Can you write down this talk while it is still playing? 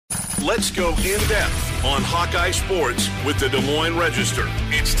Let's go in-depth on Hawkeye sports with the Des Moines Register.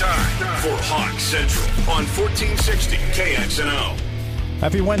 It's time for Hawk Central on 1460 KXNO.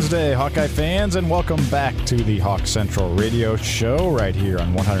 Happy Wednesday, Hawkeye fans, and welcome back to the Hawk Central radio show right here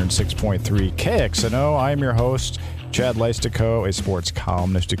on 106.3 KXNO. I'm your host, Chad Leistikow, a sports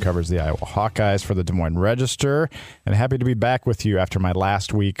columnist who covers the Iowa Hawkeyes for the Des Moines Register, and happy to be back with you after my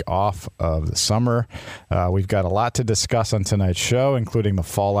last week off of the summer. We've got a lot to discuss on tonight's show, including the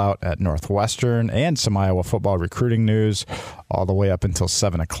fallout at Northwestern and some Iowa football recruiting news all the way up until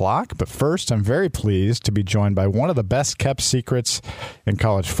 7 o'clock. But first, I'm very pleased to be joined by one of the best-kept secrets in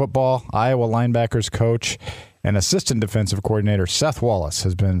college football. Iowa linebackers coach and assistant defensive coordinator Seth Wallace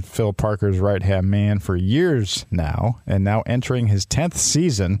has been Phil Parker's right-hand man for years now, and now entering his 10th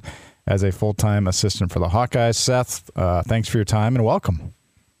season as a full-time assistant for the Hawkeyes. Seth, thanks for your time and welcome.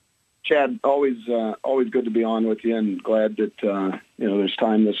 Chad, always good to be on with you, and glad that there's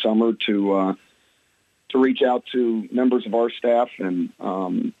time this summer to reach out to members of our staff, and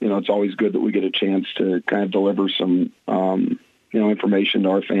it's always good that we get a chance to kind of deliver some information to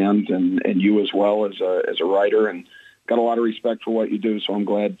our fans and you as well as a writer, and got a lot of respect for what you do. So I'm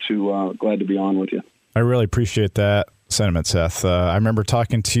glad to be on with you. I really appreciate that sentiment, Seth. I remember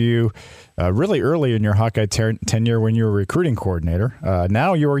talking to you really early in your Hawkeye tenure when you were recruiting coordinator.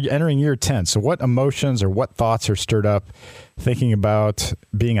 Now you're entering year 10. So what emotions or what thoughts are stirred up thinking about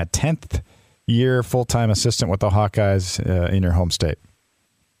being a 10th year full-time assistant with the Hawkeyes in your home state?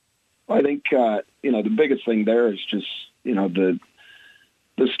 Well, I think, the biggest thing there is just,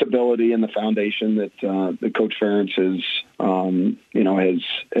 the stability and the foundation that Coach Ferentz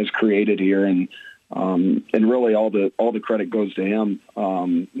has created here, and really all the credit goes to him.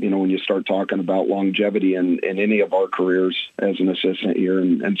 When you start talking about longevity in any of our careers as an assistant here,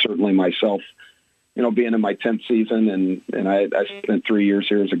 and certainly myself, being in my 10th season, and I spent 3 years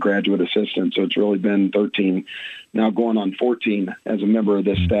here as a graduate assistant, so it's really been 13, now going on 14 as a member of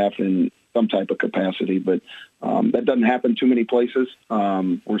this staff in some type of capacity. But that doesn't happen too many places.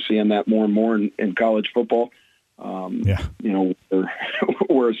 We're seeing that more and more in college football. Where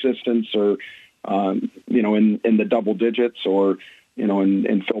assistants are, in the double digits, or,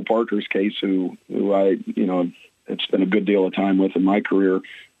 in Phil Parker's case, who I, it's been a good deal of time with in my career,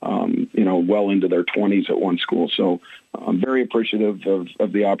 well into their 20s at one school. So I'm very appreciative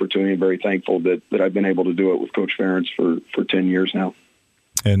of the opportunity, and very thankful that I've been able to do it with Coach Ferentz for 10 years now.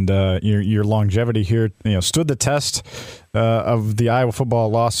 And your longevity here, stood the test of the Iowa football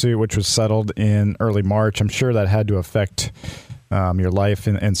lawsuit, which was settled in early March. I'm sure that had to affect your life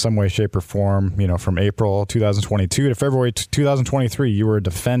in some way, shape, or form. From April 2022 to February 2023, you were a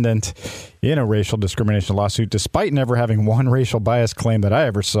defendant in a racial discrimination lawsuit, despite never having one racial bias claim that I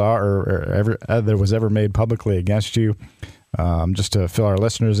ever saw or that was ever made publicly against you. Just to fill our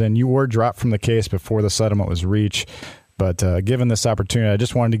listeners in, you were dropped from the case before the settlement was reached. But given this opportunity, I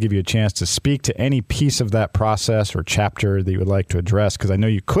just wanted to give you a chance to speak to any piece of that process or chapter that you would like to address, because I know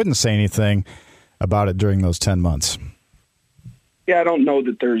you couldn't say anything about it during those 10 months. Yeah, I don't know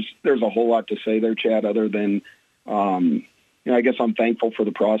that there's a whole lot to say there, Chad, other than, I guess I'm thankful for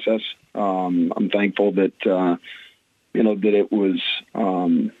the process. I'm thankful that, that it was,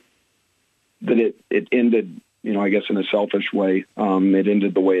 that it ended, I guess in a selfish way. It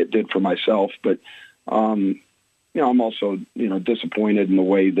ended the way it did for myself. But, I'm also, disappointed in the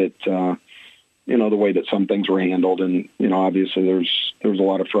way that, the way that some things were handled. And, obviously there's a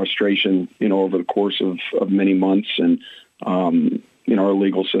lot of frustration, over the course of many months. And, our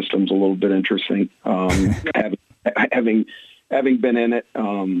legal system's a little bit interesting. Having been in it,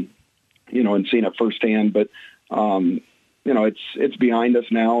 and seen it firsthand, but, it's behind us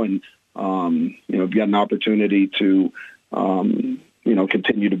now. And, we've got an opportunity to,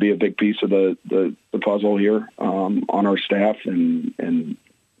 continue to be a big piece of the puzzle here on our staff and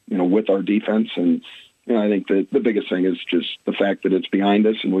with our defense. And I think the biggest thing is just the fact that it's behind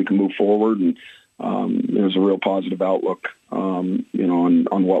us and we can move forward. And there's a real positive outlook,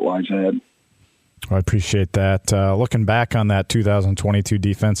 on what lies ahead. Well, I appreciate that. Looking back on that 2022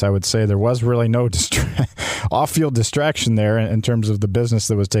 defense, I would say there was really no off-field distraction there in terms of the business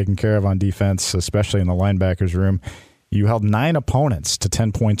that was taken care of on defense, especially in the linebackers room. You held 9 opponents to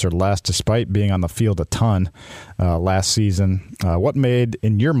 10 points or less, despite being on the field a ton last season. What made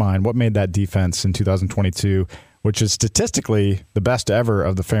that defense in 2022, which is statistically the best ever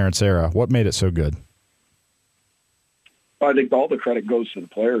of the Ferentz era, what made it so good? I think all the credit goes to the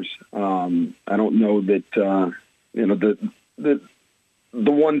players. I don't know that the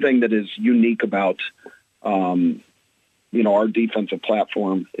one thing that is unique about our defensive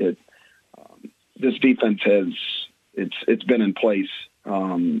platform. This defense has. It's been in place,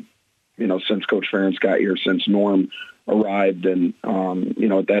 since Coach Ferentz got here, since Norm arrived. And,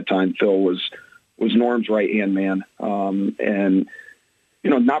 at that time, Phil was Norm's right-hand man. And,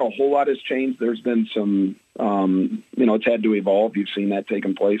 not a whole lot has changed. There's been some, it's had to evolve. You've seen that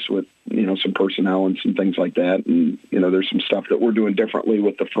taking place with, some personnel and some things like that. And, there's some stuff that we're doing differently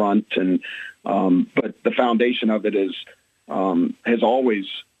with the front. And, but the foundation of it has always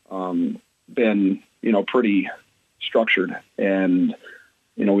been, pretty structured. And,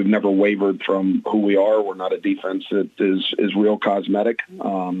 we've never wavered from who we are. We're not a defense that is real cosmetic.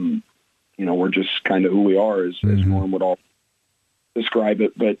 We're just kind of who we are, as Norm would all describe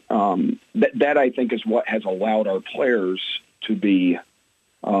it. But that I think is what has allowed our players to be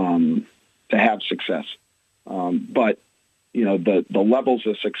to have success. But the levels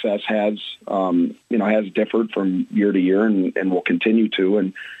of success has differed from year to year, and will continue to.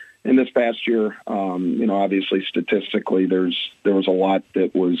 And in this past year, obviously statistically, there was a lot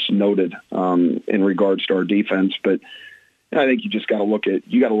that was noted in regards to our defense, but I think you just got to look at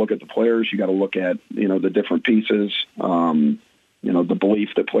the players. You got to look at the different pieces. The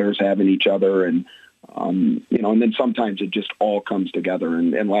belief that players have in each other, and and then sometimes it just all comes together.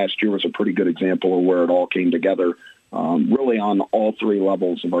 And last year was a pretty good example of where it all came together, really on all three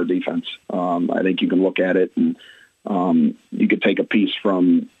levels of our defense. I think you can look at it, and you could take a piece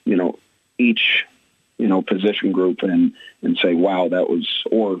from each position group and say, wow, that was,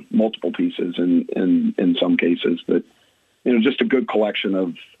 or multiple pieces in some cases, but just a good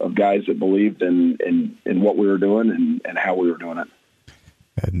collection of guys that believed in what we were doing and how we were doing it.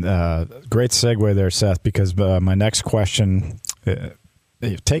 And great segue there, Seth, because my next question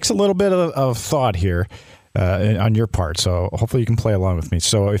it takes a little bit of thought here on your part, so hopefully you can play along with me.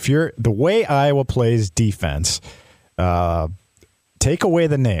 So if you're the way Iowa plays defense, take away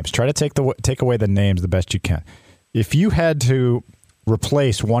the names. Try to take away the names the best you can. If you had to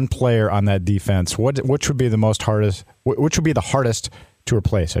replace one player on that defense, which would be which would be the hardest to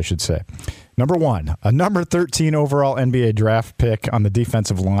replace, I should say? Number one, a number 13 overall NBA draft pick on the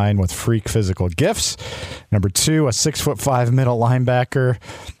defensive line with freak physical gifts. Number two, a 6'5" middle linebacker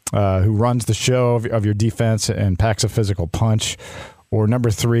who runs the show of your defense and packs a physical punch. Or number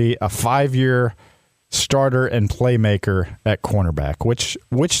three, a 5-year starter and playmaker at cornerback. Which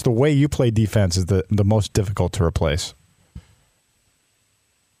the way you play defense is the most difficult to replace?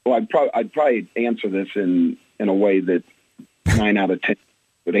 Well, I'd probably answer this in a way that 9 out of 10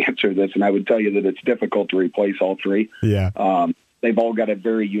 would answer this, and I would tell you that it's difficult to replace all three. Yeah, they've all got a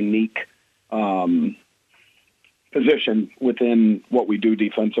very unique position within what we do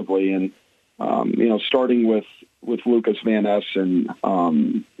defensively, and starting with Lucas Van Ness and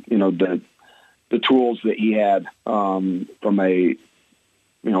the tools that he had from a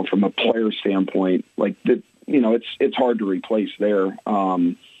player standpoint, like that. It's hard to replace there.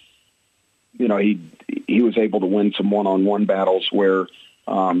 He was able to win some one-on-one battles where,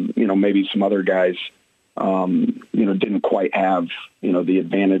 maybe some other guys, didn't quite have, the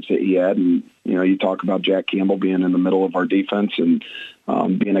advantage that he had. And, you talk about Jack Campbell being in the middle of our defense and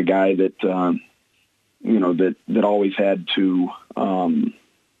being a guy that, that always had to,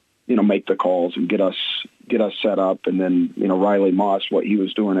 make the calls and get us set up. And then, Riley Moss, what he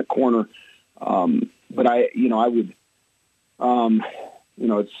was doing at corner. But I would,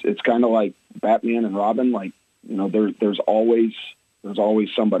 it's kind of like Batman and Robin. Like, there's always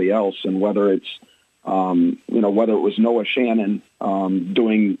somebody else, and whether it's, whether it was Noah Shannon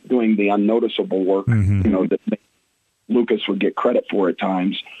doing the unnoticeable work, that Lucas would get credit for at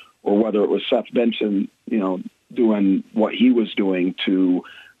times, or whether it was Seth Benson, doing what he was doing to,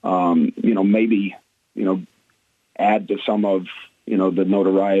 maybe, add to some of, the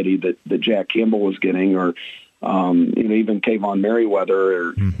notoriety that Jack Campbell was getting, or, even Kayvon Merriweather,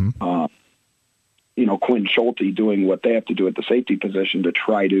 or, Quinn Schulte doing what they have to do at the safety position to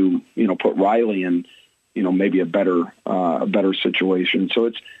try to, put Riley in, maybe a better situation.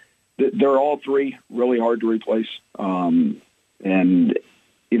 So they're all three really hard to replace. And,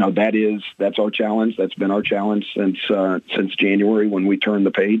 that's our challenge. That's been our challenge since January, when we turned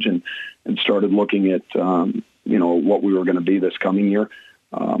the page and started looking at, what we were going to be this coming year.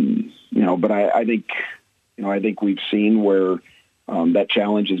 But I think we've seen where that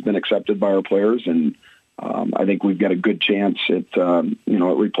challenge has been accepted by our players, and I think we've got a good chance at at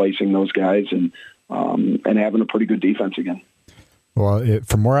replacing those guys and having a pretty good defense again. Well,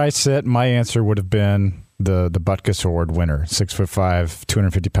 from where I sit, my answer would have been the Butkus Award winner, 6'5",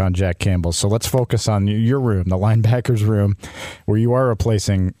 250-pound Jack Campbell. So let's focus on your room, the linebackers room, where you are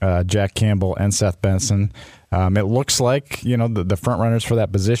replacing Jack Campbell and Seth Benson. It looks like the front runners for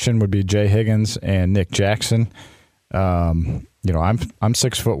that position would be Jay Higgins and Nick Jackson. I'm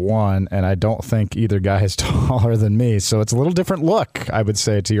 6'1", and I don't think either guy is taller than me. So it's a little different look, I would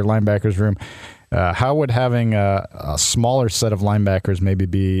say, to your linebackers room. How would having a smaller set of linebackers maybe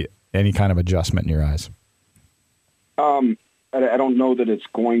be any kind of adjustment in your eyes? I don't know that it's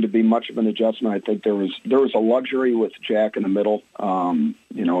going to be much of an adjustment. I think there was a luxury with Jack in the middle, and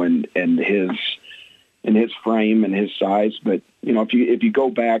his frame and his size. But if you go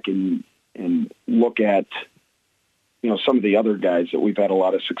back and look at some of the other guys that we've had a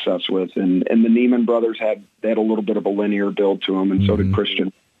lot of success with, and the Neiman brothers had a little bit of a linear build to them, and so did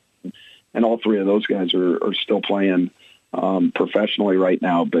Christian. And all three of those guys are still playing professionally right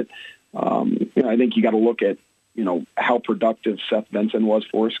now. But I think you got to look at how productive Seth Benson was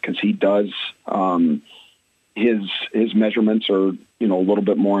for us, because he does his measurements are a little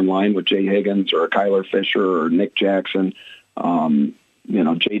bit more in line with Jay Higgins or Kyler Fisher or Nick Jackson, Jaden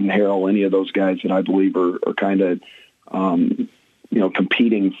Harrell, any of those guys that I believe are kind of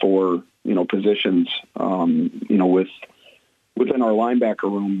competing for positions within our linebacker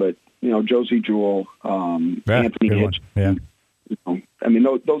room. But Josie Jewell, Anthony Hitch,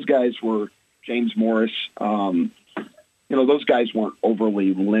 those guys were. James Morris, those guys weren't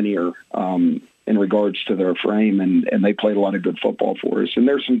overly linear in regards to their frame, and they played a lot of good football for us. And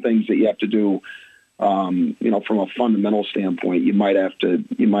there's some things that you have to do, from a fundamental standpoint. You might have to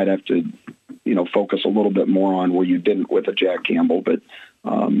focus a little bit more on where you didn't with a Jack Campbell. But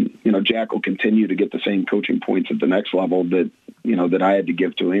Jack will continue to get the same coaching points at the next level that I had to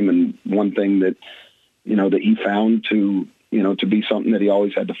give to him. And one thing that he found to be something that he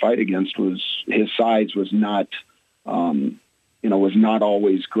always had to fight against was his size was not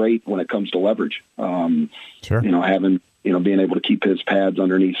always great when it comes to leverage. Sure. Being able to keep his pads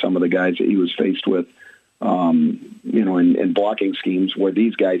underneath some of the guys that he was faced with, in blocking schemes where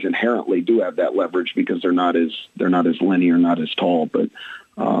these guys inherently do have that leverage because they're not as linear, not as tall. But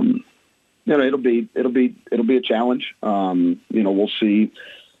it'll be a challenge. We'll see.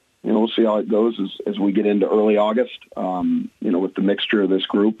 We'll see how it goes as we get into early August, with the mixture of this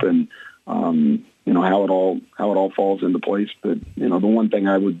group and, how it all falls into place. But, the one thing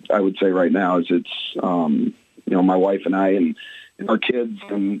I would say right now is it's, my wife and I and our kids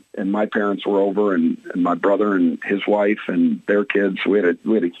and my parents were over and my brother and his wife and their kids. We had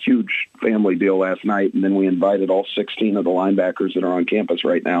a huge family deal last night, and then we invited all 16 of the linebackers that are on campus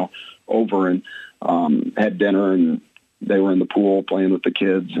right now over and had dinner, and they were in the pool playing with the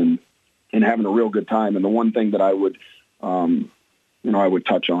kids and having a real good time. And the one thing that I would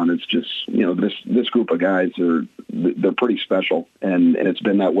touch on is just, this group of guys they're pretty special, and it's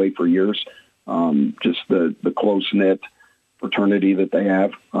been that way for years. Just the close-knit fraternity that they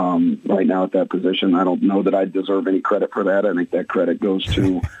have right now at that position. I don't know that I deserve any credit for that. I think that credit goes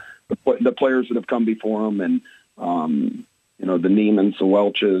to the players that have come before them, and the Neimans, the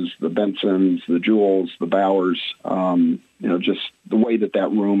Welches, the Bensons, the Jewels, the Bowers, just the way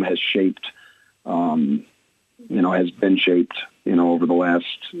that room has shaped, has been shaped, over the last,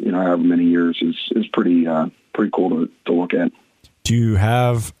 however many years is pretty cool to look at. Do you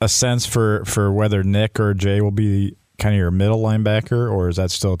have a sense for whether Nick or Jay will be kind of your middle linebacker, or is that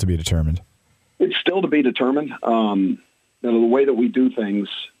still to be determined? It's still to be determined. The way that we do things,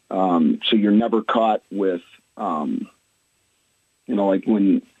 so you're never caught with, like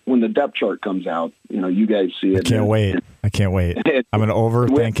when the depth chart comes out, you guys see it. I can't wait. I'm going to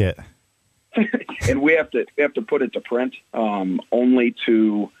overthink it. And we have to put it to print, only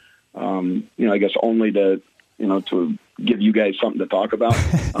to, to give you guys something to talk about.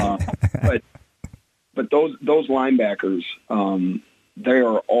 But those linebackers, they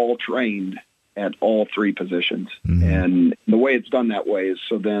are all trained at all three positions. Mm-hmm. And the way it's done that way is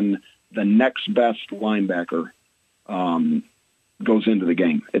so then the next best linebacker goes into the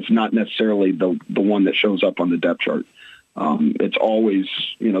game. It's not necessarily the one that shows up on the depth chart. It's always,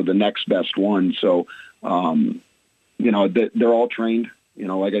 the next best one. So, they're all trained,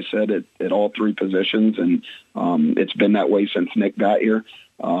 like I said, at all three positions. And it's been that way since Nick got here.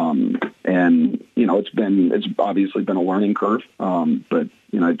 It's obviously been a learning curve. But,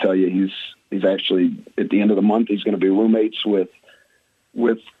 I tell you, he's actually, at the end of the month, he's going to be roommates with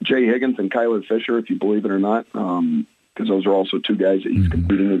Jay Higgins and Kyler Fisher, if you believe it or not. Because those are also two guys that he's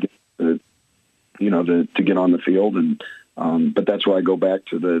competing against, to get on the field. And but that's where I go back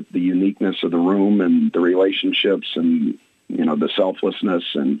to the uniqueness of the room and the relationships and the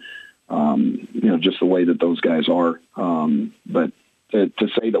selflessness and just the way that those guys are. But to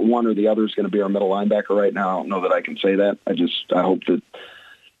say that one or the other is going to be our middle linebacker right now, I don't know that I can say that. I hope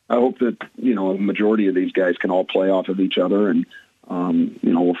that a majority of these guys can all play off of each other and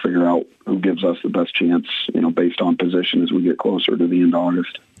we'll figure out who gives us the best chance, based on position as we get closer to the end of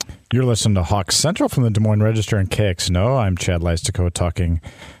August. You're listening to Hawk Central from the Des Moines Register and KXNO. I'm Chad Leistikow talking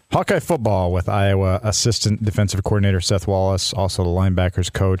Hawkeye football with Iowa Assistant Defensive Coordinator Seth Wallace, also the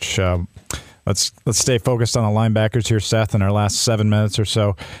linebackers coach. Let's stay focused on the linebackers here, Seth, in our last 7 minutes or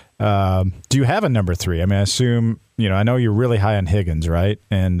so. Do you have a number 3? I mean, I assume, I know you're really high on Higgins, right?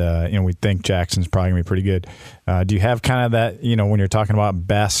 And, we think Jackson's probably going to be pretty good. Do you have kind of that, when you're talking about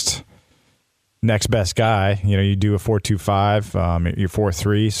next best guy, you do a 4-2-5, you're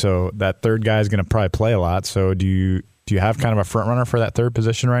 4-3, so that third guy is going to probably play a lot. So do you have kind of a front runner for that third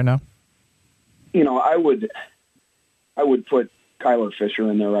position right now? I would put Kyler Fisher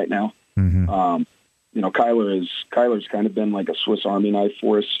in there right now. Mm-hmm. Kyler's kind of been like a Swiss Army knife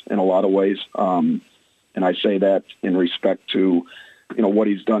for us in a lot of ways. And I say that in respect to, what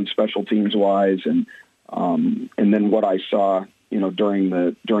he's done special teams wise and then what I saw, during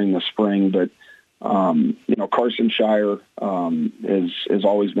the spring. But, Carson Shire has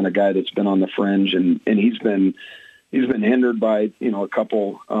always been a guy that's been on the fringe and he's been hindered by, a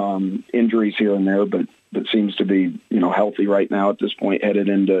couple injuries here and there, but seems to be, healthy right now at this point, headed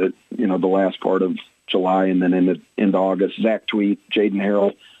into, the last part of July and then into August. Zach Tweet, Jaden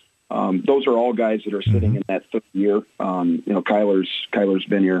Harrell. Those are all guys that are sitting in that third year. Kyler's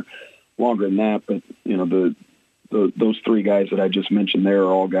been here longer than that, but, those three guys that I just mentioned there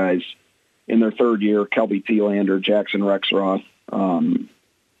are all guys in their third year. Kelby Thielander, Jackson Rexroth.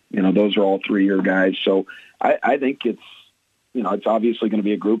 Those are all 3-year guys. So I think it's obviously going to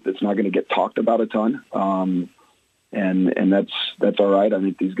be a group that's not going to get talked about a ton. And that's all right. I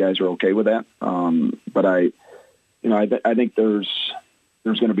think these guys are okay with that. But I think there's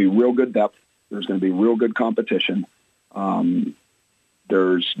going to be real good depth. There's going to be real good competition.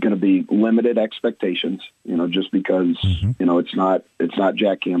 There's going to be limited expectations, just because, it's not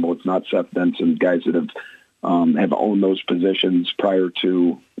Jack Campbell. It's not Seth Benson, guys that have owned those positions prior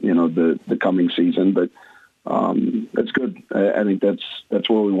to, the coming season. But that's good. I think that's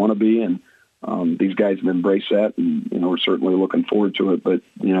where we want to be. And these guys have embraced that, and we're certainly looking forward to it. But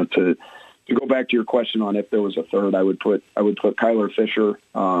to go back to your question on if there was a third, I would put Kyler Fisher,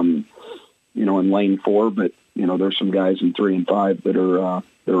 in lane 4. But there's some guys in 3 and 5 that are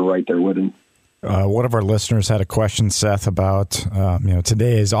right there with him. One of our listeners had a question, Seth, about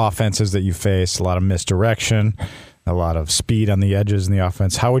today's offenses that you face. A lot of misdirection, a lot of speed on the edges in the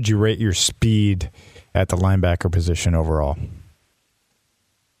offense. How would you rate your speed at the linebacker position overall?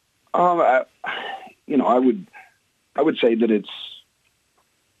 I would say that it's,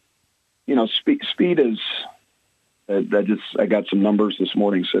 speed is. I got some numbers this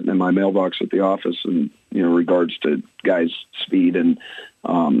morning sitting in my mailbox at the office, and regards to guys' speed and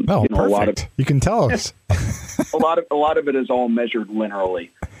perfect. A lot of you can tell us. a lot of it is all measured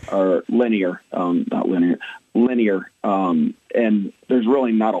linearly or linear, not linear, linear. And there's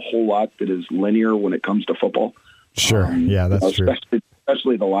really not a whole lot that is linear when it comes to football. Sure, that's true.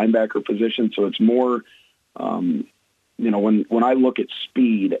 Especially the linebacker position. So it's more. When I look at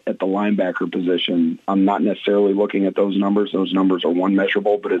speed at the linebacker position, I'm not necessarily looking at those numbers. Those numbers are one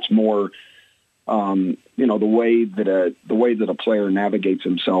measurable, but it's more, the way that a player navigates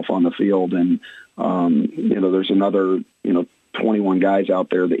himself on the field. And, there's another, 21 guys out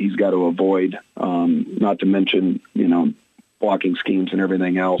there that he's got to avoid, not to mention, blocking schemes and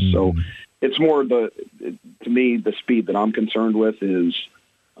everything else. Mm-hmm. So it's more to me, the speed that I'm concerned with is,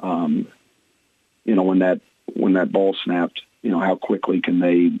 when that ball snapped, how quickly can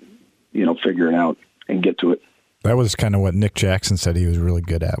they, figure it out and get to it. That was kind of what Nick Jackson said he was really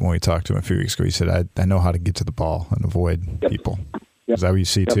good at when we talked to him a few weeks ago. He said, I know how to get to the ball and avoid people. Yep. Is that what you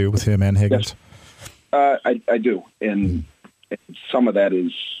see too with him and Higgins? Yes. I do. And some of that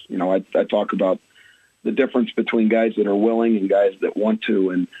is, I talk about the difference between guys that are willing and guys that want to.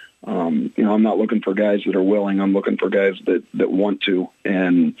 And, I'm not looking for guys that are willing. I'm looking for guys that want to.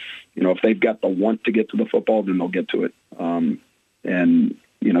 And, if they've got the want to get to the football, then they'll get to it.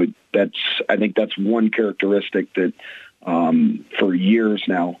 I think that's one characteristic that for years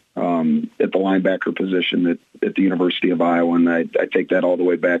now at the linebacker position at the University of Iowa. And I take that all the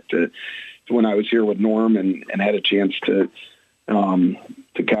way back to when I was here with Norm and had a chance to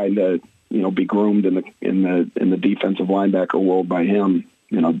kind of, be groomed in the defensive linebacker world by him.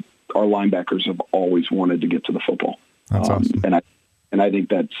 Our linebackers have always wanted to get to the football. That's awesome. And I think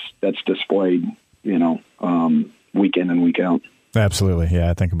that's displayed, week in and week out. Absolutely.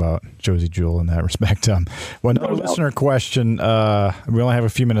 Yeah, I think about Josie Jewell in that respect. Another listener question, we only have a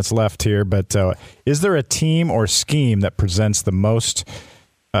few minutes left here, but is there a team or scheme that presents the most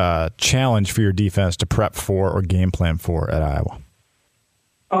challenge for your defense to prep for or game plan for at Iowa?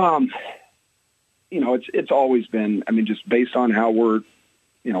 It's always been, just based on how we're a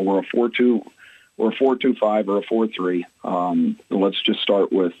 4-2 or a 4-2-5 or a 4-3. Let's just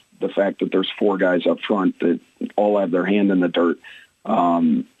start with the fact that there's 4 guys up front that all have their hand in the dirt.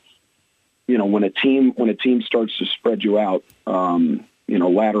 When a team starts to spread you out,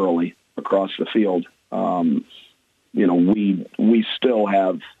 laterally across the field, we still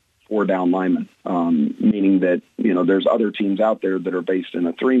have 4 down linemen, meaning that, there's other teams out there that are based in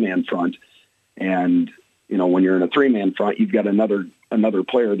a 3-man front. And, when you're in a 3-man front, you've got another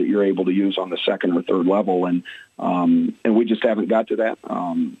player that you're able to use on the second or third level. And we just haven't got to that.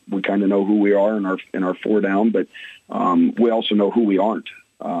 We kind of know who we are in our 4 down, but we also know who we aren't.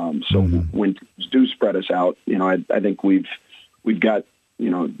 When teams do spread us out, I think we've got,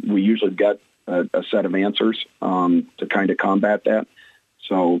 we usually get a set of answers to kind of combat that.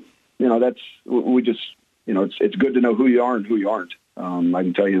 So, it's good to know who you are and who you aren't. I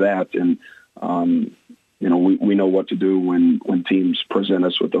can tell you that. And, we know what to do when teams present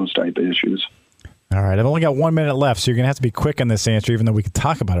us with those type of issues. All right. I've only got 1 minute left, so you're going to have to be quick on this answer, even though we could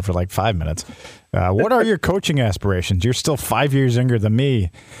talk about it for like 5 minutes. What are your coaching aspirations? You're still 5 years younger than me,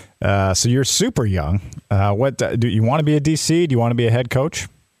 so you're super young. What do you want to be a DC? Do you want to be a head coach?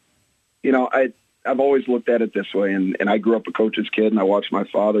 I've always looked at it this way, and I grew up a coach's kid, and I watched my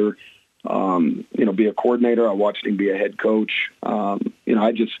father, be a coordinator. I watched him be a head coach. I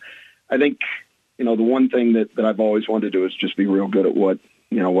think, the one thing that I've always wanted to do is just be real good at what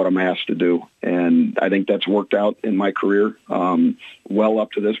I'm asked to do. And I think that's worked out in my career well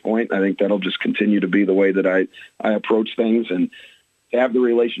up to this point. I think that'll just continue to be the way that I approach things. And to have the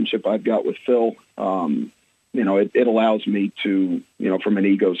relationship I've got with Phil, it allows me to, from an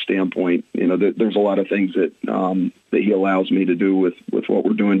ego standpoint, there's a lot of things that he allows me to do with what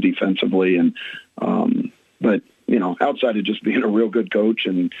we're doing defensively. And, but outside of just being a real good coach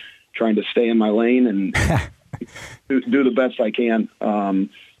and trying to stay in my lane and do the best I can, I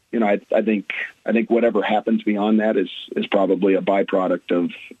think whatever happens beyond that is probably a byproduct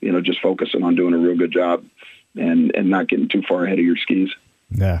of, just focusing on doing a real good job and not getting too far ahead of your skis.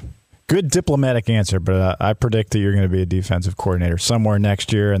 Yeah. Good diplomatic answer, but I predict that you're going to be a defensive coordinator somewhere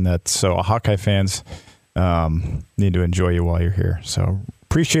next year, and so Hawkeye fans need to enjoy you while you're here. So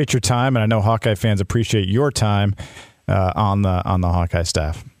appreciate your time, and I know Hawkeye fans appreciate your time on the Hawkeye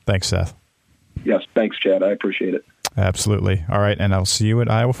staff. Thanks, Seth. Yes, thanks, Chad. I appreciate it. Absolutely. All right, and I'll see you at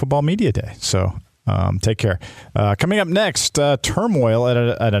Iowa Football Media Day. So take care. Coming up next, turmoil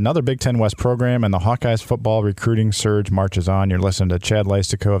at another Big Ten West program, and the Hawkeyes football recruiting surge marches on. You're listening to Chad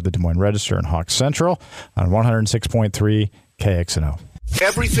Leistikow of the Des Moines Register and Hawk Central on 106.3 KXNO.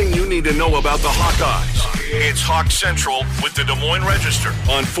 Everything you need to know about the Hawkeyes. It's Hawk Central with the Des Moines Register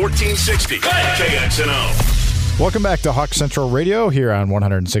on 1460 KXNO. Welcome back to Hawk Central Radio here on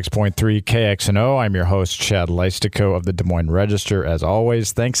 106.3 KXNO. I'm your host, Chad Leistikow of the Des Moines Register. As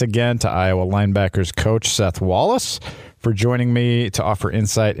always, thanks again to Iowa linebackers coach Seth Wallace for joining me to offer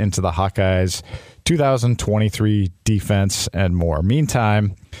insight into the Hawkeyes' 2023 defense and more.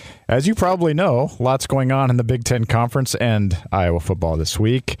 Meantime, as you probably know, lots going on in the Big Ten Conference and Iowa football this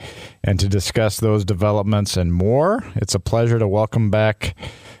week. And to discuss those developments and more, it's a pleasure to welcome back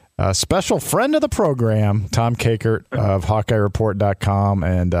a special friend of the program, Tom Kakert of HawkeyeReport.com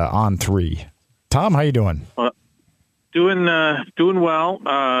and On3. Tom, how you doing? Well, doing well,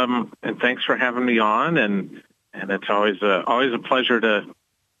 and thanks for having me on. And it's always a pleasure to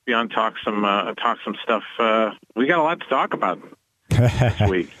be on talk some stuff. We got a lot to talk about this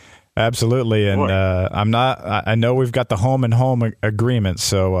week. Absolutely, and I know we've got the home and home agreement,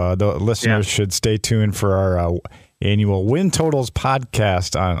 so the listeners should stay tuned for our annual win totals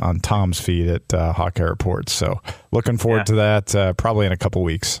podcast on Tom's feed at Hawkeye Reports. So looking forward to that probably in a couple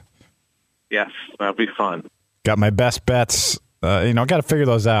weeks. Yes, that'll be fun. Got my best bets. Got to figure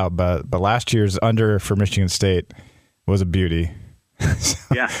those out. But last year's under for Michigan State was a beauty.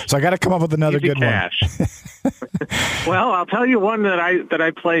 So I got to come up with another easy good cash. One. Well, I'll tell you one that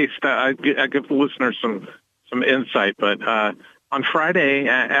I placed. I give the listeners some insight, but. On Friday,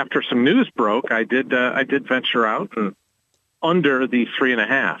 after some news broke, I did venture out and under the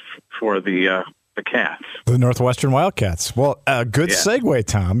 3.5 for the Cats, the Northwestern Wildcats. Well, good segue,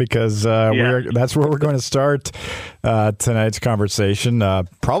 Tom, because that's where we're going to start tonight's conversation.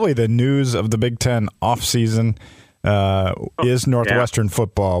 Probably the news of the Big Ten offseason is Northwestern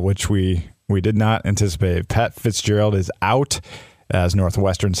football, which we did not anticipate. Pat Fitzgerald is out as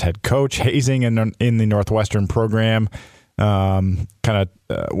Northwestern's head coach. Hazing in the Northwestern program.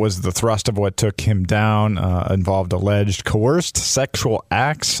 Was the thrust of what took him down, involved alleged coerced sexual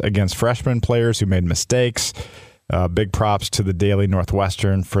acts against freshman players who made mistakes. Big props to the Daily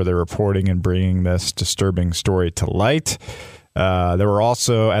Northwestern for their reporting and bringing this disturbing story to light. There were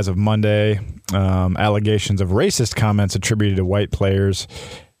also, as of Monday, allegations of racist comments attributed to white players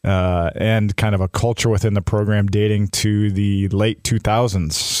and kind of a culture within the program dating to the late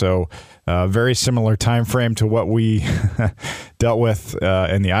 2000s. So very similar time frame to what we dealt with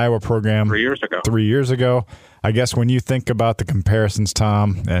in the Iowa program 3 years ago. 3 years ago. I guess when you think about the comparisons,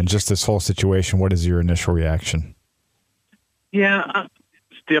 Tom, and just this whole situation, what is your initial reaction? Yeah,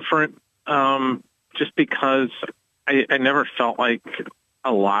 it's different just because I never felt like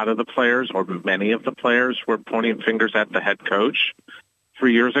a lot of the players or many of the players were pointing fingers at the head coach.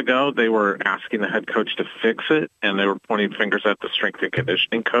 3 years ago, they were asking the head coach to fix it, and they were pointing fingers at the strength and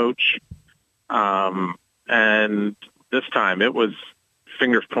conditioning coach. And this time, it was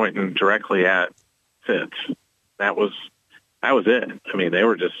fingers pointing directly at Fitz. That was it. I mean, they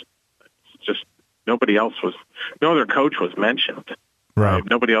were just nobody else was. No other coach was mentioned. Right.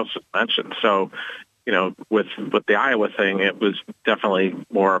 Nobody else was mentioned. So, with the Iowa thing, it was definitely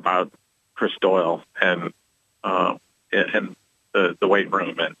more about Chris Doyle and the weight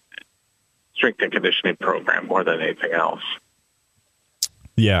room and strength and conditioning program more than anything else.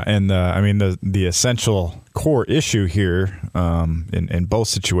 Yeah, and I mean the essential core issue here in both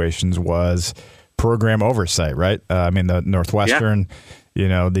situations was program oversight, right? I mean the Northwestern,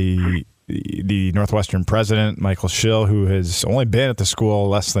 the Northwestern president, Michael Schill, who has only been at the school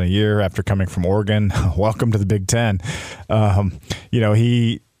less than a year after coming from Oregon. Welcome to the Big Ten.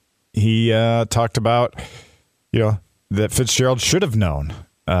 He talked about, that Fitzgerald should have known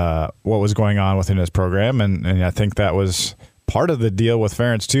what was going on within his program. And I think that was part of the deal with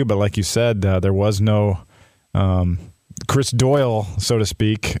Ferentz too. But like you said, there was no Chris Doyle, so to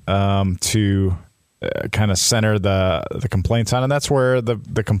speak, to kind of center the complaints on. And that's where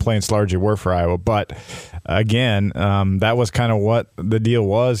the complaints largely were for Iowa. But again, that was kind of what the deal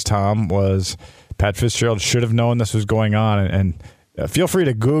was, Tom, was Pat Fitzgerald should have known this was going on. And feel free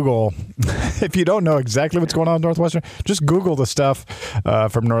to Google, if you don't know exactly what's going on with Northwestern, just Google the stuff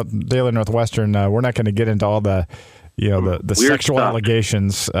from Daily Northwestern. We're not going to get into all the sexual stuff.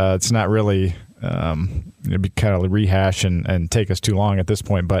 Allegations. It's not really it'd be kind of rehash and take us too long at this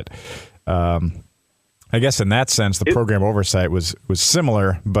point. But I guess in that sense, the program oversight was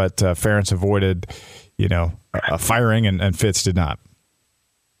similar, but Ferentz avoided, a firing and Fitz did not.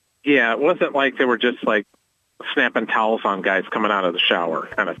 Yeah, it wasn't like they were just like snapping towels on guys coming out of the shower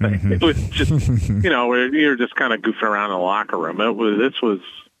kind of thing. Mm-hmm. It was just, where you're just kind of goofing around in the locker room. This was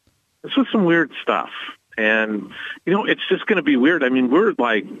some weird stuff. And, it's just going to be weird. I mean, we're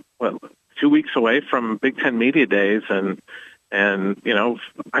like, 2 weeks away from Big Ten Media Days and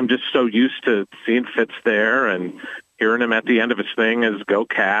I'm just so used to seeing Fitz there and hearing him at the end of his thing as Go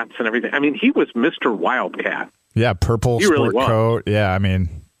Cats and everything. I mean, he was Mr. Wildcat. Yeah, purple he sport really coat. Yeah, I mean,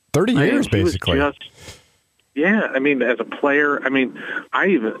 30 years basically. Yeah, I mean, as a player, I mean, I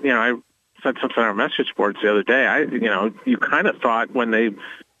even, I said something on our message boards the other day. You kind of thought when they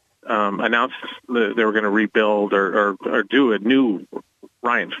announced that they were going to rebuild or do a new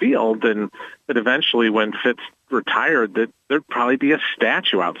Ryan Field, and that eventually when Fitz retired, that there'd probably be a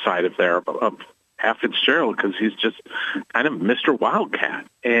statue outside of there of Pat Fitzgerald because he's just kind of Mr. Wildcat.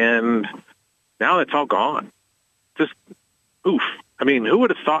 And now it's all gone. Just oof. I mean, who would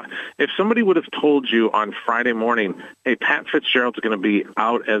have thought if somebody would have told you on Friday morning, hey, Pat Fitzgerald's going to be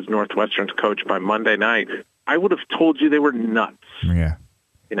out as Northwestern's coach by Monday night, I would have told you they were nuts. Yeah.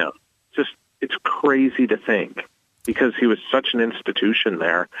 Just it's crazy to think because he was such an institution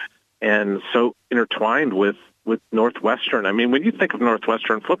there and so intertwined with Northwestern. I mean, when you think of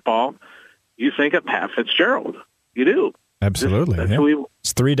Northwestern football, you think of Pat Fitzgerald. You do. Absolutely.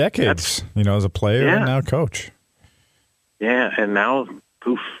 It's 3 decades, as a player and now coach. Yeah, and now,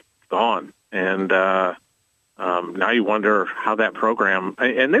 poof, gone. And now you wonder how that program,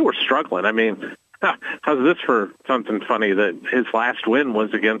 and they were struggling. I mean, how's this for something funny that his last win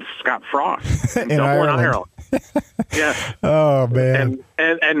was against Scott Frost in Dublin, Ireland. Yeah. Oh man.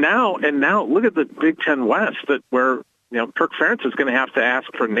 And now look at the Big Ten West where Kirk Ferentz is going to have to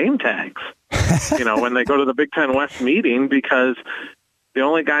ask for name tags. When they go to the Big Ten West meeting because the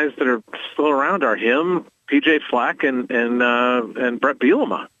only guys that are still around are him, PJ Fleck, and Brett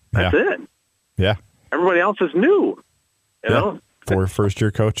Bielema. That's it. Yeah. Everybody else is new. You know? 4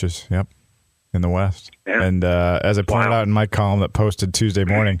 first-year coaches. Yep. In the West. Yeah. And as I pointed out in my column that posted Tuesday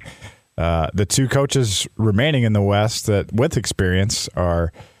morning, the 2 coaches remaining in the West that with experience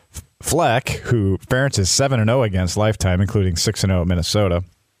are Fleck, who Ferentz is 7-0 against lifetime, including 6-0 at Minnesota,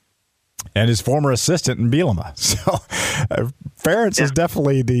 and his former assistant in Bielema. So Ferentz is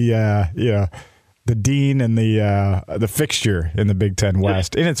definitely the the dean and the fixture in the Big Ten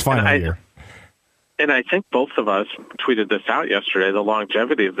West in its final year. And I think both of us tweeted this out yesterday, the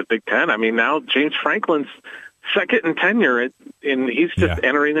longevity of the Big Ten. I mean, now James Franklin's second in tenure, and he's just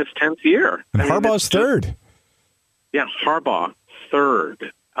entering his 10th year. And Harbaugh's third. Yeah, Harbaugh,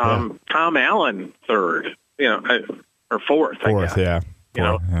 third. Tom Allen, third. Or fourth, I guess.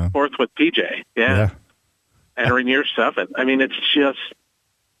 Fourth with PJ. Yeah. Entering year 7. I mean, it's just,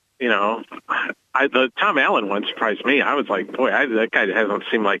 the Tom Allen one surprised me. I was like, boy, that guy hasn't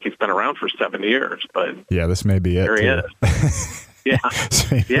seemed like he's been around for 7 years. But yeah, this may be it. There he is.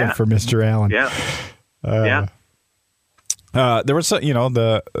 Yeah. For Mr. Allen. Yeah. There was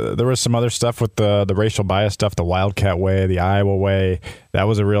there was some other stuff with the racial bias stuff, the Wildcat way, the Iowa way. That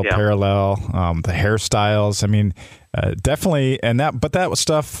was a real parallel. The hairstyles. I mean, definitely, but that was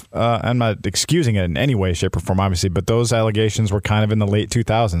stuff. I'm not excusing it in any way, shape, or form, obviously. But those allegations were kind of in the late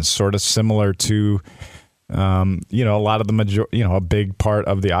 2000s, sort of similar to, a lot of the a big part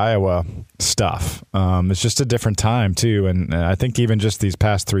of the Iowa stuff. It's just a different time too, and I think even just these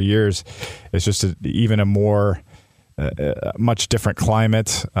past 3 years, it's just even a more much different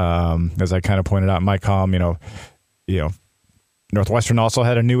climate. As I kind of pointed out in my column, Northwestern also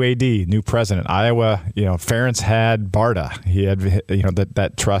had a new AD, new president. Iowa, Ferentz had Barta. He had,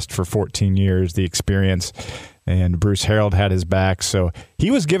 that trust for 14 years, the experience, and Bruce Harreld had his back. So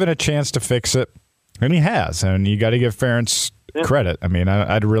he was given a chance to fix it, and he has. And you got to give Ferentz credit. I mean,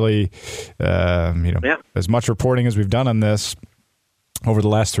 I'd really, as much reporting as we've done on this over the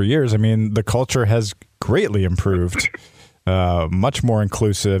last 3 years, I mean, the culture has greatly improved, much more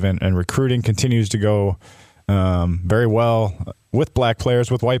inclusive, and recruiting continues to go very well with black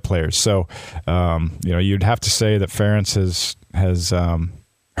players, with white players. So, you'd have to say that Ferentz has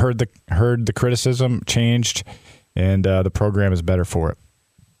heard the criticism, changed, and the program is better for it.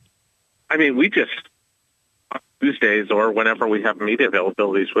 I mean, we just Tuesdays or whenever we have media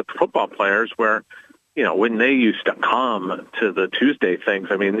availabilities with football players where, when they used to come to the Tuesday things,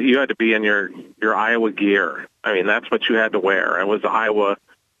 I mean, you had to be in your Iowa gear. I mean, that's what you had to wear. It was Iowa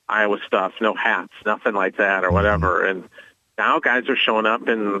stuff, no hats, nothing like that or whatever. And now guys are showing up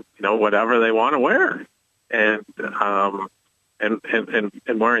in, whatever they want to wear and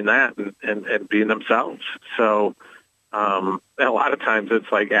wearing that and being themselves. So, a lot of times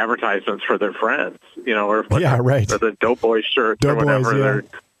it's like advertisements for their friends, or the Doughboy shirts or whatever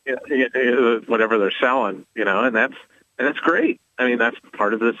whatever they're selling, and that's great. I mean, that's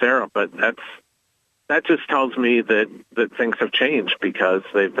part of this era, but that just tells me that things have changed because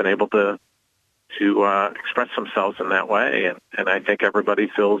they've been able to express themselves in that way, and I think everybody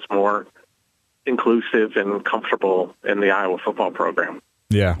feels more inclusive and comfortable in the Iowa football program.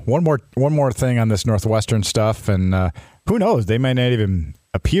 Yeah, one more thing on this Northwestern stuff, and who knows? They may not even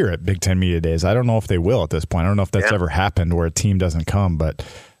appear at Big Ten Media Days. I don't know if they will at this point. I don't know if that's ever happened where a team doesn't come, but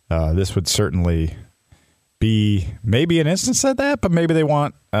this would certainly be maybe an instance of that, but maybe they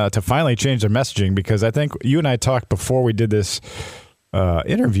want to finally change their messaging, because I think you and I talked before we did this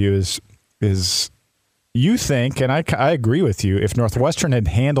interview is you think, and I agree with you, if Northwestern had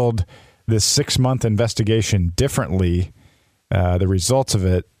handled this 6-month investigation differently, the results of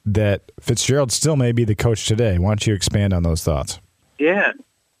it, that Fitzgerald still may be the coach today. Why don't you expand on those thoughts? Yeah,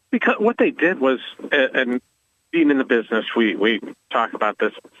 because what they did was, and being in the business, we talk about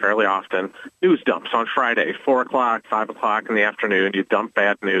this fairly often, news dumps on Friday, 4 o'clock, 5 o'clock in the afternoon. You dump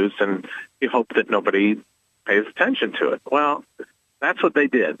bad news, and you hope that nobody pays attention to it. Well, that's what they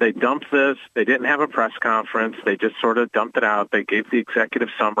did. They dumped this. They didn't have a press conference. They just sort of dumped it out. They gave the executive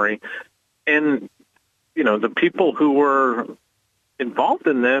summary. And, the people who were involved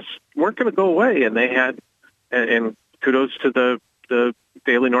in this weren't going to go away. And they had, and kudos to the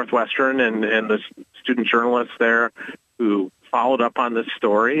Daily Northwestern and the student journalists there who followed up on this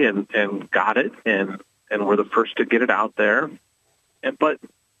story and got it and were the first to get it out there. But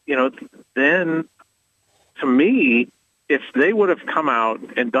then to me, if they would have come out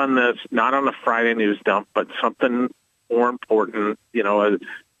and done this not on a Friday news dump, but something more important,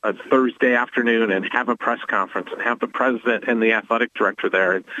 a Thursday afternoon, and have a press conference and have the president and the athletic director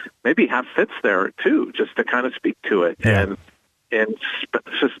there, and maybe have Fitz there too, just to kind of speak to it and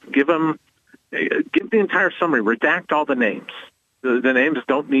just give the entire summary, redact all the names. The names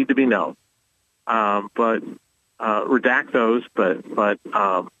don't need to be known, but redact those, but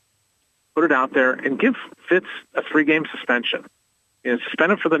put it out there and give Fitz a 3-game suspension and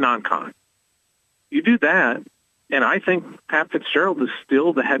suspend him for the non-con. You do that, and I think Pat Fitzgerald is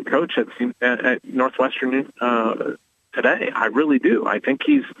still the head coach at Northwestern today. I really do. I think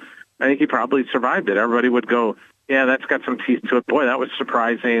he probably survived it. Everybody would go, yeah, that's got some teeth to it. Boy, that was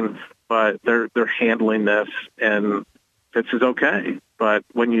surprising. but they're handling this, and Fitz is okay. But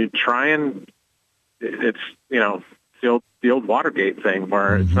when you try and it's the old Watergate thing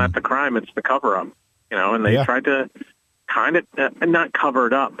where it's not the crime, it's the cover up, and they tried to kind of not cover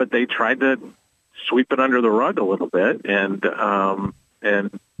it up, but they tried to sweep it under the rug a little bit, and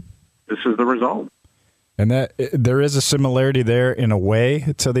this is the result. And that there is a similarity there in a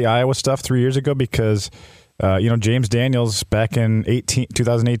way to the Iowa stuff 3 years ago because, James Daniels back in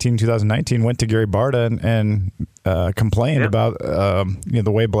 2018, 2019 went to Gary Barta and complained about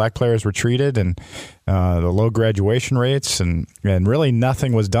the way black players were treated and the low graduation rates and really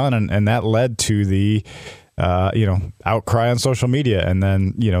nothing was done. And that led to the, outcry on social media. And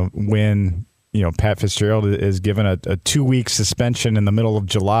then, when, Pat Fitzgerald is given a 2-week suspension in the middle of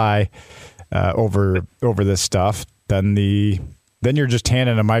July over this stuff, then you're just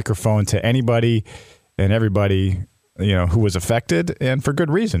handing a microphone to anybody and everybody, who was affected, and for good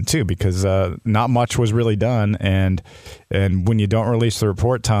reason too, because not much was really done, and when you don't release the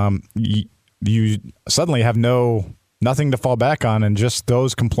report, Tom, you suddenly have nothing to fall back on, and just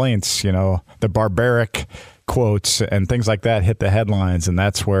those complaints, the barbaric quotes and things like that hit the headlines, and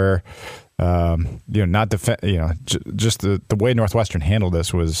that's where just the way Northwestern handled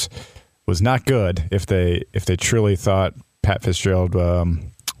this was not good if they truly thought Pat Fitzgerald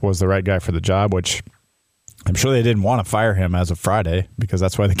was the right guy for the job, which I'm sure they didn't want to fire him as of Friday because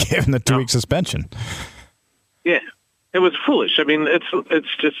that's why they gave him the 2-week suspension. Yeah, it was foolish. I mean, it's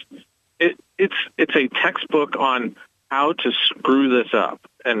a textbook on how to screw this up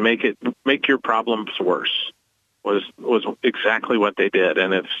and make your problems worse. Was exactly what they did,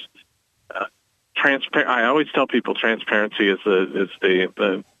 and it's transparent. I always tell people transparency is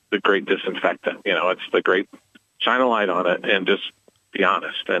the great disinfectant. It's the great shine a light on it and just be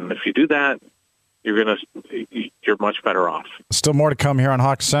honest. And if you do that, you're much better off. Still more to come here on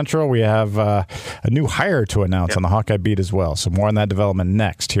Hawk Central. We have a new hire to announce on the Hawkeye beat as well. So more on that development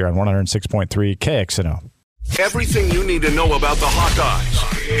next here on 106.3 KXNO. Everything you need to know about the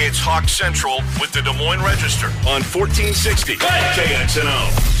Hawkeyes. It's Hawk Central with the Des Moines Register on 1460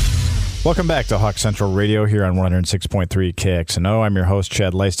 KXNO. Welcome back to Hawk Central Radio here on 106.3 KXNO. I'm your host,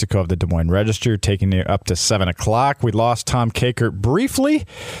 Chad Leistikow of the Des Moines Register, taking you up to 7 o'clock. We lost Tom Kakert briefly,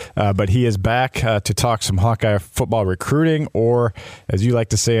 but he is back to talk some Hawkeye football recruiting, or as you like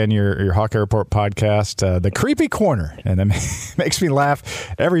to say on your Hawkeye Report podcast, the creepy corner. And it makes me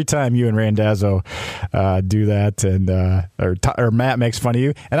laugh every time you and Randazzo do that, and or Matt makes fun of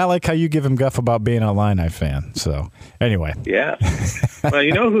you. And I like how you give him guff about being an Illini fan. So anyway. Yeah. Well,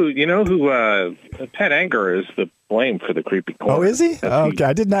 you know who Pat Anger is the blame for the creepy corner. Oh, is he? Okay,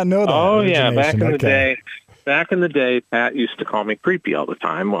 I did not know that. Oh, yeah. Back in the day, Pat used to call me creepy all the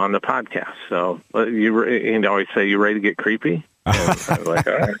time on the podcast. So he'd always say, "You ready to get creepy?" And I was like,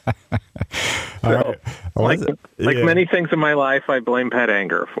 all right. So, like many things in my life, I blame Pat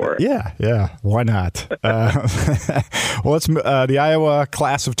Anger for it. Yeah. Why not? Well, the Iowa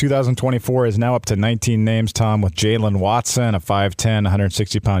class of 2024 is now up to 19 names, Tom, with Jalen Watson, a 5'10",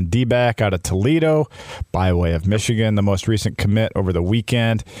 160-pound D-back out of Toledo, by way of Michigan, the most recent commit over the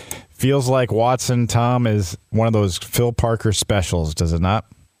weekend. Feels like Watson, Tom, is one of those Phil Parker specials, does it not?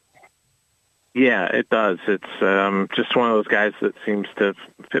 Yeah, it does. It's just one of those guys that seems to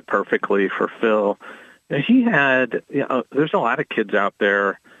fit perfectly for Phil. He had, there's a lot of kids out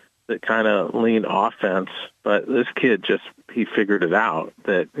there that kind of lean offense, but this kid he figured it out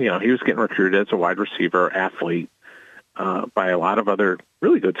that, he was getting recruited as a wide receiver athlete by a lot of other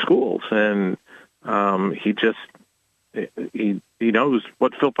really good schools. And he knows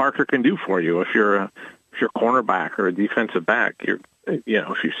what Phil Parker can do for you. If you're a cornerback or a defensive back,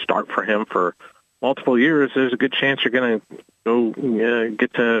 if you start for him for multiple years, there's a good chance you're going to go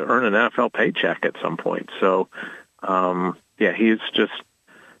get to earn an NFL paycheck at some point. So, he's just,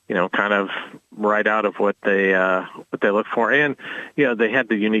 kind of right out of what they look for. And, they had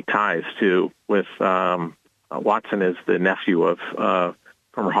the unique ties too with Watson is the nephew of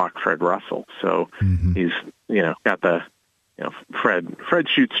former Hawk Fred Russell. So he's, got the, Fred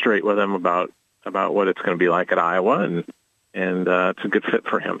shoots straight with him about what it's going to be like at Iowa, and it's a good fit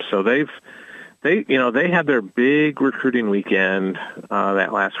for him. So they had their big recruiting weekend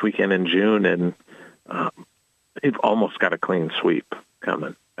that last weekend in June, and they've almost got a clean sweep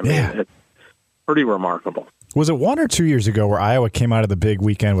coming. I mean, it's pretty remarkable. Was it 1 or 2 years ago where Iowa came out of the big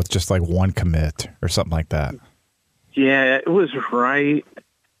weekend with just like one commit or something like that? Yeah, it was right.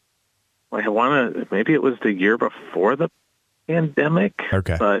 Maybe it was the year before the pandemic.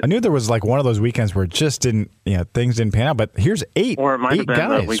 Okay. But I knew there was like one of those weekends where it just didn't, things didn't pan out. But here's eight guys,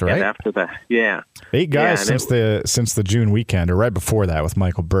 the weekend right? after that. Yeah. 8 guys since the June weekend, or right before that with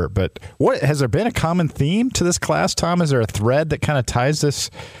Michael Burt. But has there been a common theme to this class, Tom? Is there a thread that kind of ties this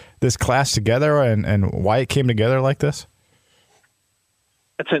class together and why it came together like this?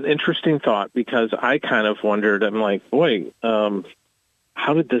 That's an interesting thought, because I kind of wondered, I'm like, boy,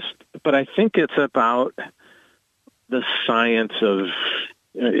 how did this, but I think it's about the science of,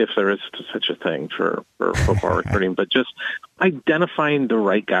 if there is such a thing for football recruiting, but just identifying the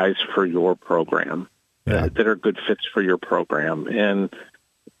right guys for your program that are good fits for your program, and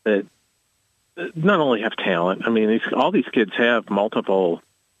that not only have talent. I mean, all these kids have multiple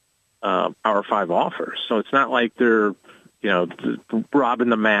Power 5 offers, so it's not like they're robbing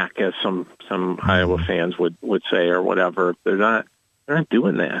the MAC, as some Iowa fans would say, or whatever. They're not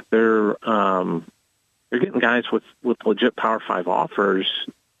doing that. They're getting guys with legit Power 5 offers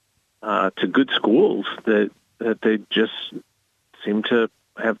to good schools that they just seem to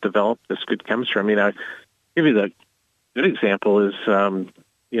have developed this good chemistry. I mean, I give you the good example is, how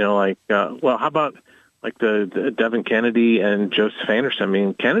about like the Devin Kennedy and Joseph Anderson? I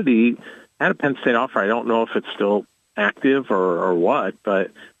mean, Kennedy had a Penn State offer. I don't know if it's still active or what,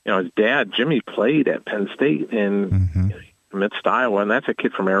 but his dad, Jimmy, played at Penn State and amidst Iowa, and that's a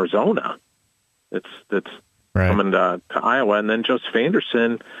kid from Arizona that's right. coming to Iowa. And then Joseph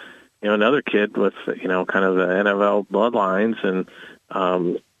Anderson, another kid with kind of the NFL bloodlines,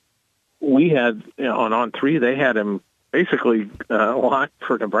 and we had on 3 they had him basically locked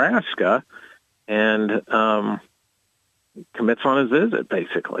for Nebraska, and commits on his visit.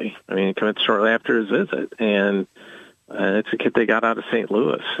 Basically, I mean, he commits shortly after his visit, and it's a kid they got out of St.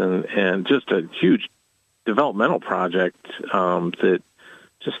 Louis, and just a huge developmental project that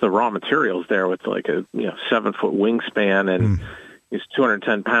just the raw materials there with like a 7-foot wingspan, and he's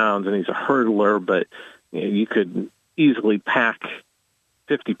 210 pounds, and he's a hurdler, but you could easily pack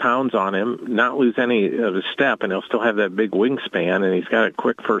 50 pounds on him, not lose any of his step, and he'll still have that big wingspan, and he's got a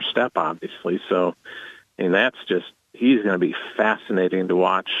quick first step, obviously. So, and that's just, he's going to be fascinating to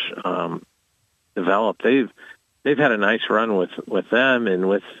watch develop. They've had a nice run with them, and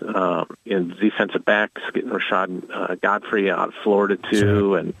with defensive backs, getting Rashad Godfrey out of Florida too,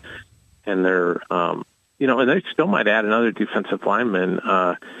 sure. and they're and they still might add another defensive lineman.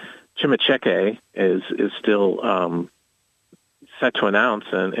 Chimacheke is still set to announce,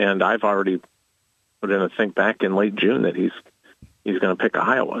 and I've already put in a think back in late June that he's going to pick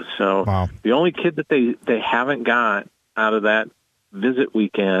Iowa. So wow. The only kid that they haven't got out of that visit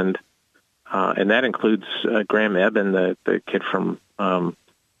weekend. And that includes Graham Eben, the kid from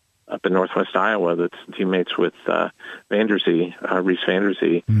up in Northwest Iowa that's teammates with Reese Vanderzee,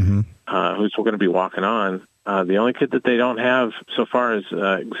 who's going to be walking on. The only kid that they don't have so far is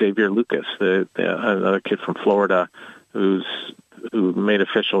Xavier Lucas, another kid from Florida who made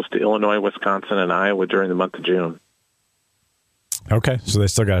officials to Illinois, Wisconsin, and Iowa during the month of June. Okay, so they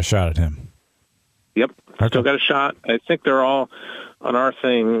still got a shot at him. Yep, okay. Still got a shot. I think they're all on our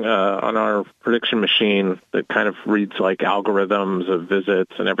thing, on our prediction machine that kind of reads like algorithms of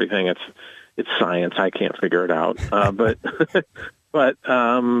visits and everything. It's science. I can't figure it out. But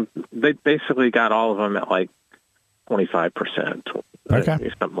they basically got all of them at like 25%,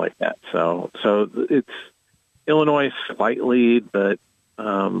 okay, something like that. So it's Illinois slight lead, but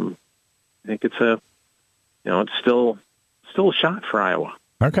I think it's it's still a shot for Iowa.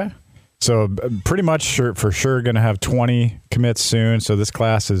 Okay. So pretty much for sure going to have 20 commits soon. So this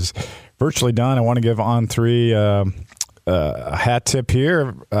class is virtually done. I want to give On3 a hat tip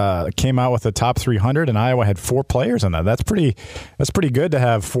here. Came out with the top 300, and Iowa had 4 players in that. That's pretty good to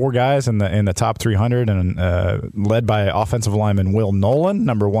have 4 guys in the top 300, and led by offensive lineman Will Nolan,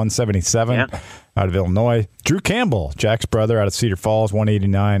 number 177 out of Illinois. Drew Campbell, Jack's brother, out of Cedar Falls,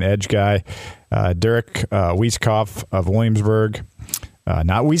 189 edge guy. Derek Weiskopf of Williamsburg.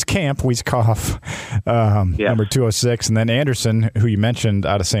 Not Weiskopf, number 206, and then Anderson, who you mentioned,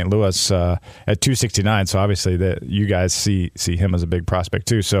 out of St. Louis at 269. So obviously that you guys see him as a big prospect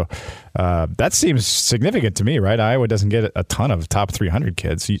too. So that seems significant to me, right? Iowa doesn't get a ton of top 300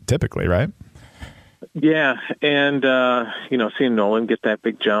 kids typically, right? Yeah, and seeing Nolan get that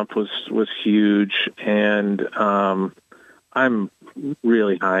big jump was huge, and I'm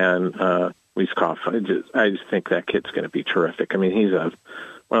really high on Weiskopf. I just think that kid's going to be terrific. I mean, he's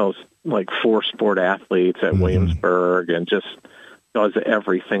one of those like 4 sport athletes at Williamsburg, and just does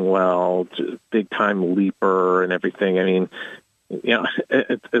everything well. Big time leaper and everything. I mean,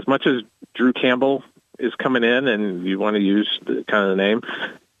 as much as Drew Campbell is coming in, and you want to use kind of the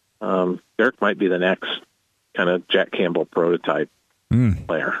name, Derek might be the next kind of Jack Campbell prototype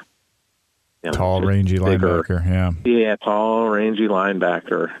player. Tall, rangy linebacker, yeah. Yeah, tall, rangy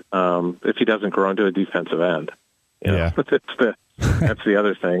linebacker. If he doesn't grow into a defensive end, that's the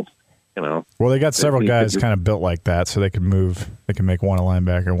other thing. Well, they got several guys kind of built like that, so they can move. They can make one a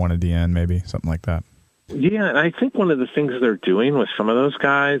linebacker, one a DN, maybe something like that. Yeah, and I think one of the things they're doing with some of those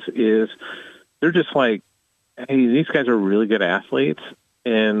guys is they're just like, hey, these guys are really good athletes,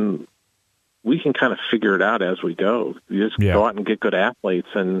 and we can kind of figure it out as we go. You just go out and get good athletes,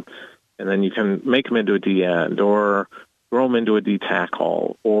 and then you can make them into a D end or throw them into a D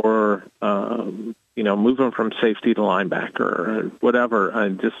tackle or, move them from safety to linebacker or whatever.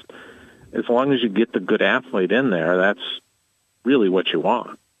 And just as long as you get the good athlete in there, that's really what you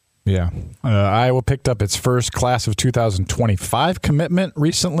want. Yeah. Iowa picked up its first class of 2025 commitment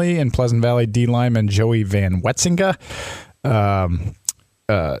recently in Pleasant Valley D lineman Joey Van Wetzinga.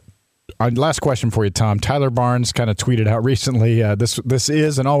 Last question for you, Tom. Tyler Barnes kind of tweeted out recently, this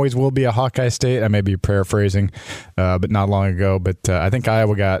is and always will be a Hawkeye state. I may be paraphrasing, but not long ago. But I think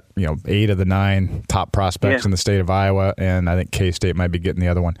Iowa got 8 of the 9 top prospects in the state of Iowa, and I think K-State might be getting the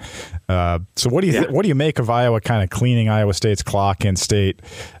other one. So what do you make of Iowa kind of cleaning Iowa State's clock in state,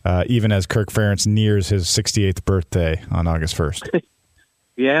 even as Kirk Ferentz nears his 68th birthday on August 1st?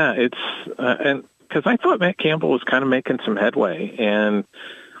 Yeah, it's and because I thought Matt Campbell was kind of making some headway, and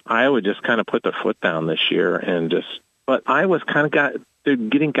Iowa just kind of put their foot down this year, but Iowa's kind of they're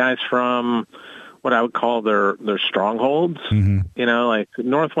getting guys from what I would call their strongholds. Mm-hmm. Like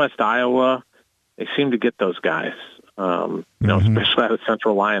Northwest Iowa, they seem to get those guys. Especially out of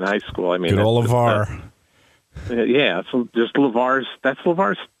Central Lyon High School. I mean, good old LeVar. So just that's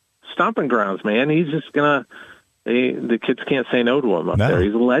LeVar's stomping grounds, man. He's just the kids can't say no to him up there.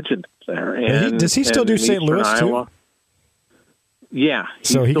 He's a legend there. And does he still do St. Louis Iowa, too? Yeah.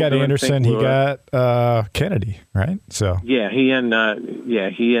 So he got Anderson, he got Kennedy, right? So and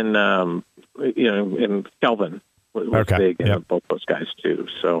Kelvin was big in both those guys too.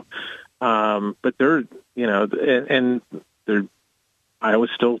 So, but they're they're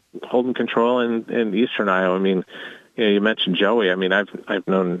Iowa's still holding control in Eastern Iowa. I mean, you mentioned Joey. I mean, I've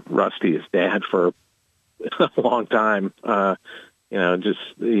known Rusty, his dad, for a long time. Just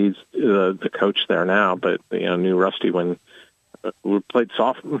he's the coach there now, but knew Rusty when we played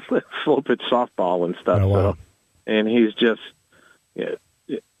slow pitch softball and stuff. Oh, wow. So, and he's just,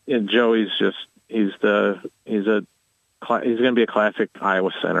 and Joey's just, he's going to be a classic Iowa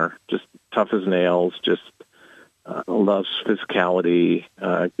center, just tough as nails, just loves physicality,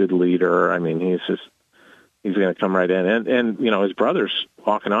 good leader. I mean, he's going to come right in. And his brother's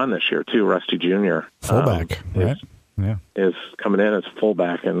walking on this year tw, Rusty Jr. Fullback, right? Is coming in as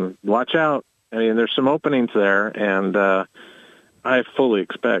fullback, and watch out. I mean, there's some openings there, and I fully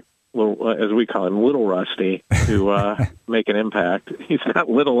expect, as we call him, Little Rusty, to make an impact. He's not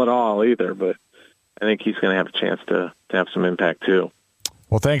little at all either, but I think he's going to have a chance to have some impact too.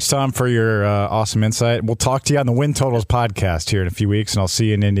 Well, thanks, Tom, for your awesome insight. We'll talk to you on the Win Totals podcast here in a few weeks, and I'll see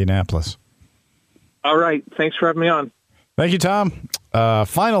you in Indianapolis. All right. Thanks for having me on. Thank you, Tom.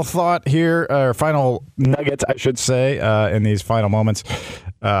 Final thought here, or final nugget, I should say, in these final moments.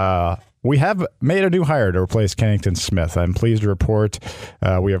 We have made a new hire to replace Kennington Smith. I'm pleased to report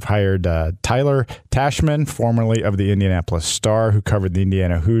we have hired Tyler Tashman, formerly of the Indianapolis Star, who covered the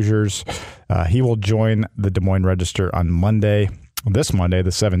Indiana Hoosiers. He will join the Des Moines Register on this Monday, the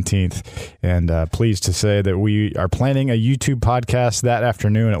 17th. And pleased to say that we are planning a YouTube podcast that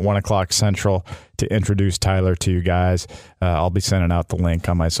afternoon at 1 o'clock Central to introduce Tyler to you guys. I'll be sending out the link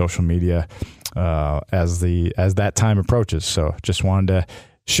on my social media as that time approaches. So just wanted to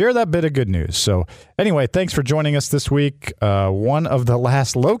share that bit of good news. So anyway, thanks for joining us this week. One of the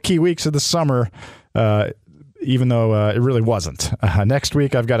last low-key weeks of the summer, even though it really wasn't. Next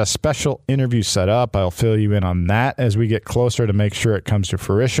week, I've got a special interview set up. I'll fill you in on that as we get closer to make sure it comes to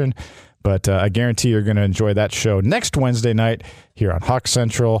fruition. But I guarantee you're going to enjoy that show next Wednesday night here on Hawk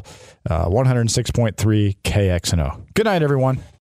Central, 106.3 KXNO. Good night, everyone.